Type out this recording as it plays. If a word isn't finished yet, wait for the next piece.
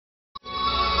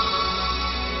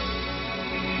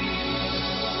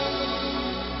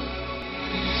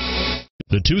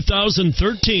The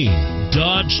 2013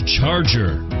 Dodge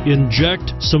Charger.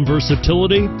 Inject some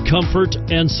versatility, comfort,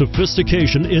 and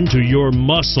sophistication into your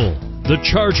muscle. The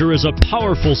Charger is a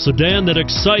powerful sedan that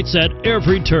excites at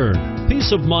every turn.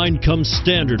 Peace of mind comes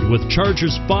standard with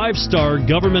Charger's 5-star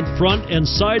government front and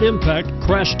side impact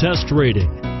crash test rating.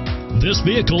 This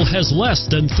vehicle has less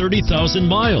than 30,000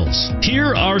 miles.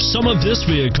 Here are some of this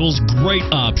vehicle's great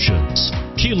options: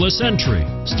 keyless entry,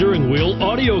 steering wheel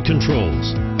audio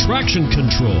controls, traction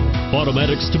control,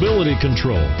 automatic stability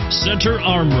control, center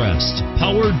armrest,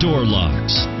 power door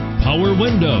locks, power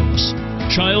windows,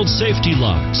 child safety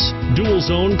locks, dual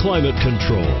zone climate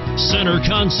control, center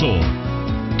console.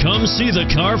 Come see the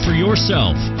car for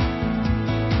yourself.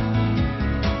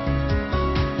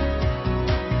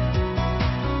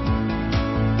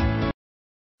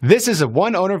 This is a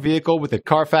one-owner vehicle with a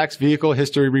Carfax Vehicle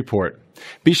History Report.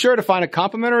 Be sure to find a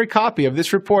complimentary copy of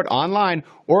this report online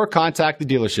or contact the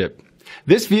dealership.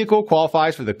 This vehicle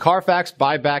qualifies for the Carfax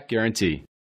Buyback Guarantee.